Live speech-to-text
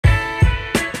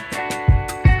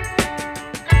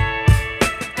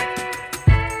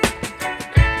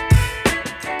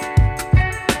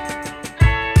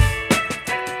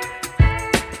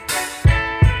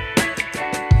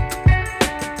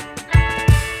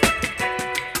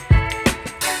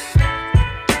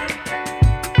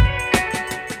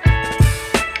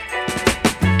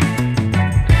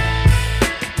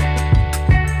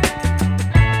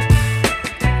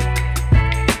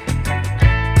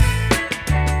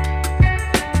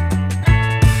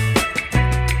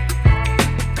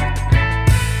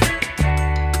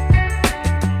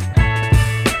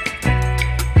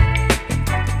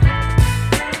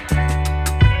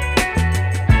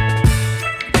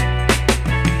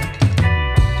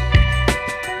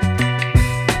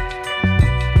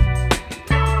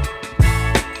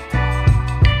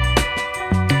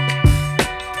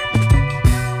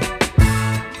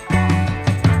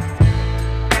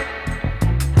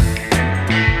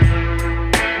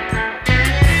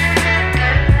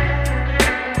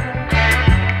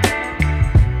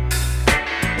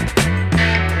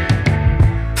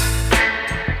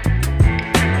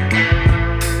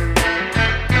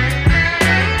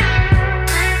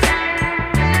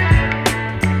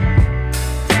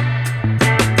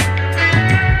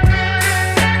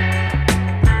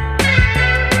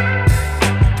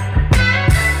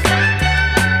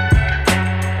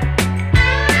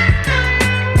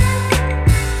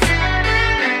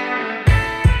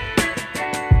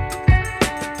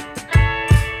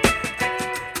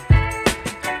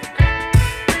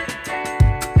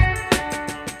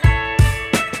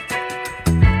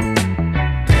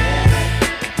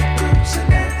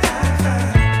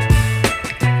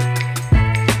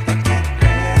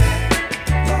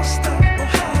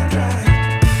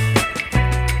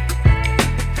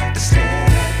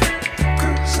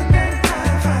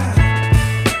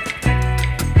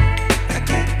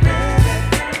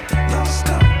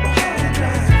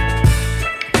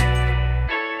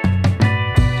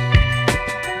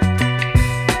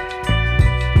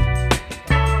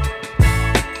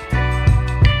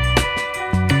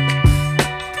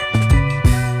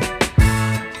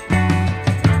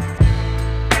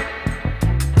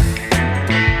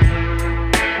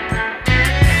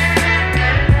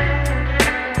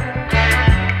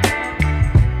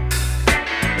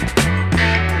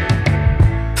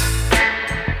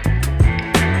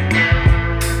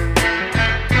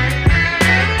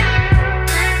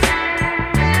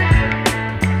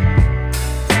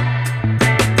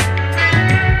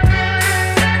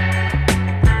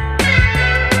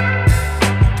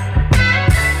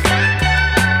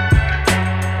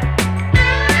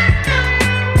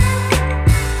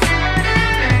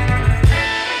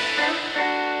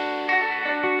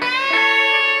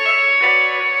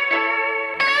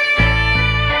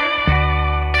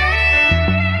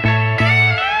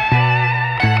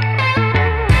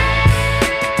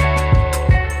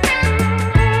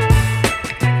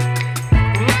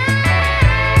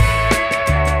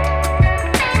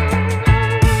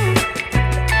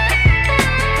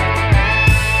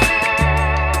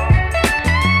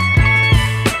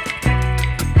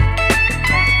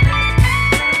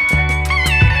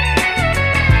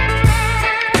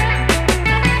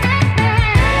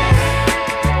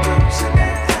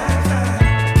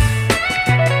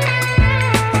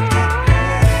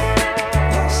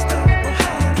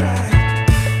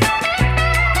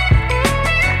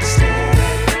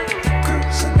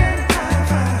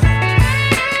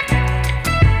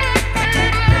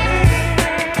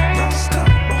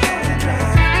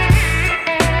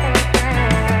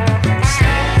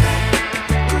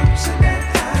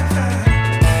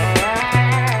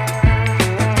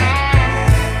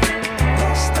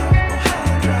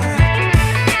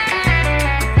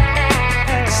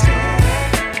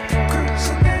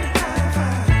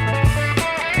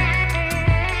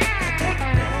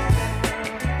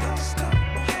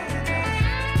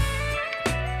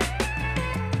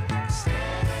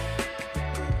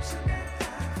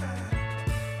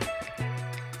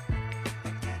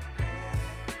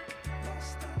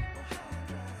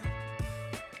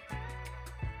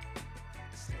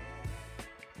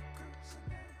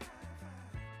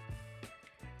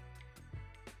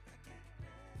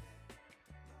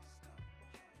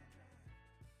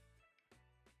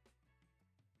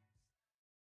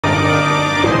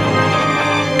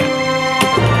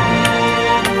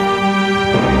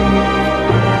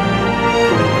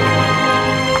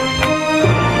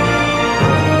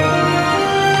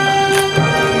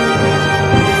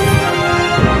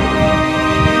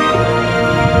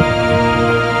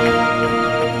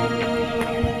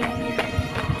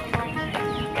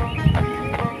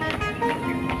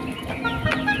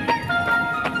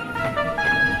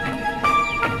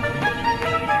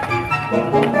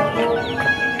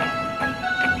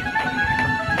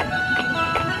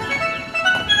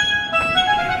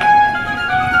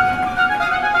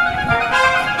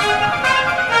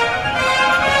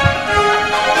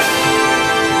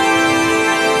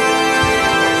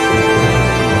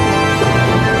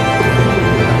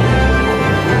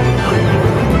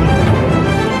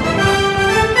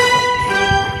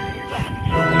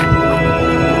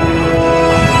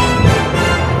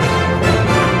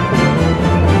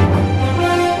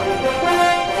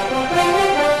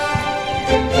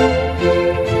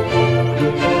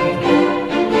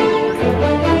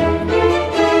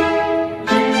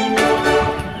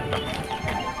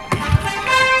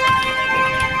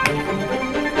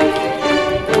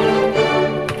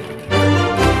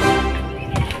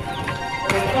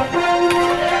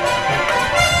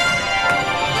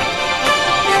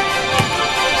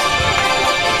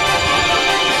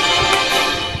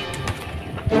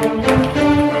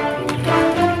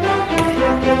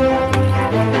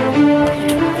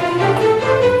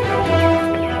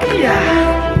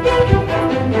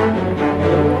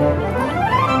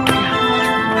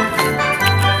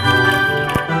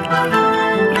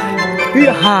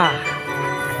Yeah.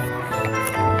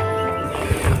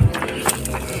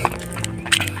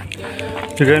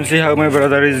 You can see how my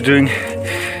brother is doing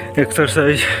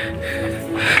exercise.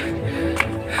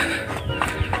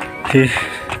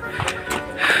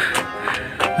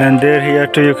 And there here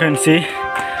too you can see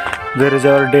there is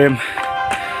our dam.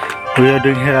 We are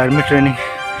doing here army training,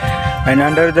 and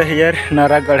under the here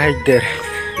Naragarh is there.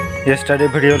 Yesterday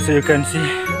video also you can see.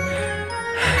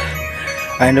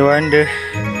 And one day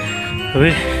we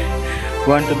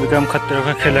want to become Khatra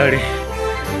Ka Khiladi.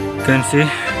 You can see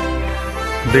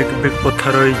big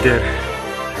pathar is there,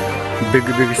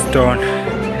 big stone,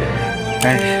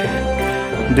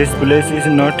 and this place is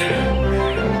not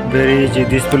very easy.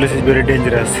 This place is very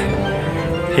dangerous.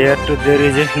 Here too there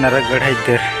is a Naragarh is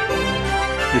there.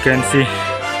 You can see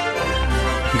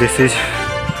this is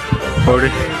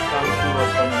body.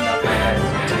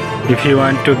 If you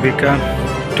want to be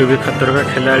Khatra Ka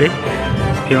Khiladi,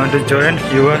 if you want to join,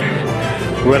 you are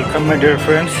welcome, my dear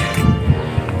friends.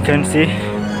 You can see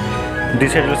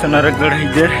this side also Naragarh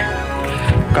is there.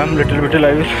 Come little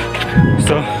I will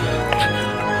show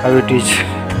how it is.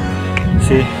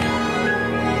 See,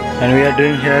 and we are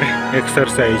doing here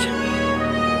exercise.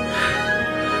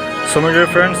 So my dear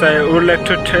friends, I would like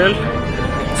to tell,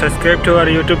 subscribe to our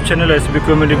YouTube channel SB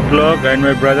Comedy Blog, and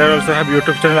my brother also have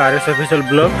YouTube channel RS Official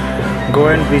Blog. Go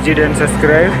and visit and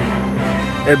subscribe.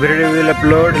 Every day we will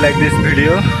upload like this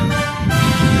video.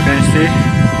 You can see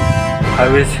how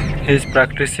he is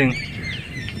practicing.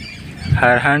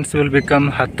 Her hands will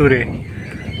become hature.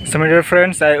 So my dear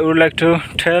friends, I would like to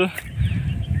tell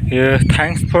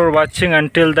thanks for watching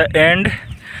until the end,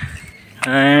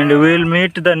 and we will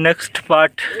meet the next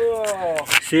part.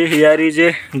 See, here is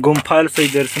a Gumpha, so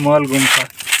there small Gumpha.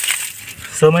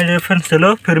 So my dear friends,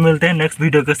 चलो फिर मिलते हैं next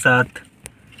video के साथ.